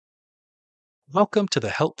Welcome to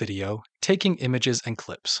the help video, Taking Images and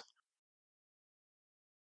Clips.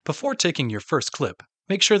 Before taking your first clip,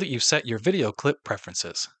 make sure that you've set your video clip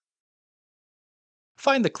preferences.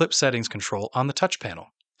 Find the Clip Settings control on the touch panel.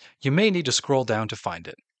 You may need to scroll down to find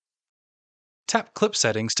it. Tap Clip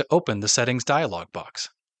Settings to open the Settings dialog box.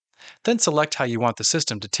 Then select how you want the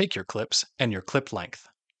system to take your clips and your clip length.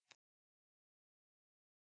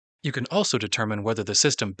 You can also determine whether the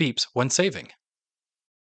system beeps when saving.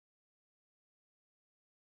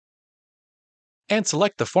 And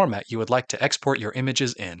select the format you would like to export your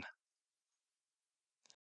images in.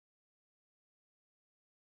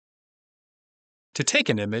 To take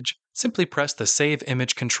an image, simply press the Save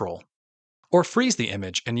Image control, or freeze the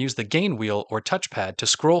image and use the gain wheel or touchpad to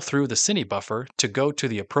scroll through the cine buffer to go to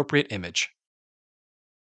the appropriate image.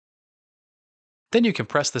 Then you can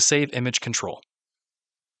press the Save Image control.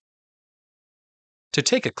 To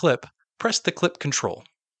take a clip, press the Clip control.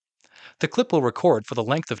 The clip will record for the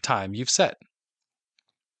length of time you've set.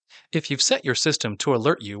 If you've set your system to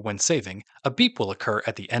alert you when saving, a beep will occur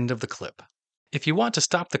at the end of the clip. If you want to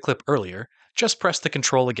stop the clip earlier, just press the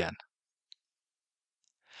control again.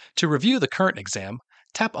 To review the current exam,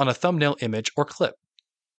 tap on a thumbnail image or clip.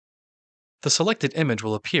 The selected image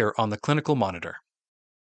will appear on the clinical monitor.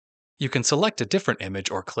 You can select a different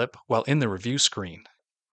image or clip while in the review screen.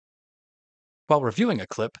 While reviewing a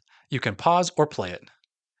clip, you can pause or play it.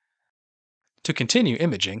 To continue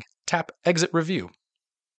imaging, tap Exit Review.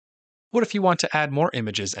 What if you want to add more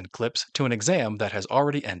images and clips to an exam that has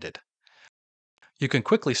already ended? You can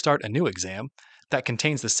quickly start a new exam that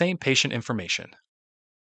contains the same patient information.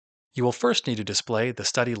 You will first need to display the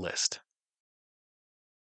study list.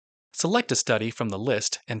 Select a study from the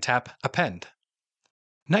list and tap Append.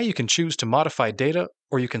 Now you can choose to modify data,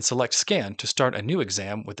 or you can select Scan to start a new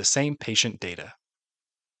exam with the same patient data.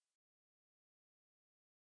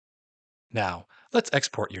 Now, let's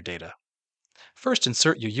export your data. First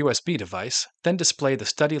insert your USB device, then display the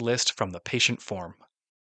study list from the patient form.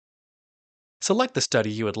 Select the study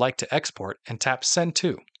you would like to export and tap Send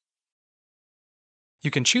To. You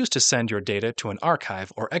can choose to send your data to an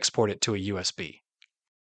archive or export it to a USB.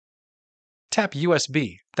 Tap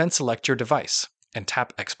USB, then select your device, and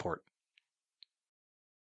tap Export.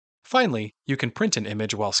 Finally, you can print an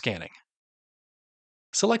image while scanning.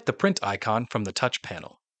 Select the print icon from the touch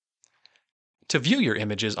panel. To view your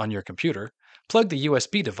images on your computer, plug the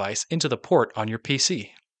USB device into the port on your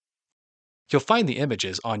PC. You'll find the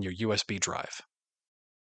images on your USB drive.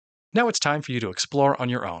 Now it's time for you to explore on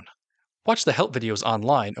your own. Watch the help videos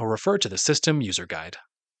online or refer to the System User Guide.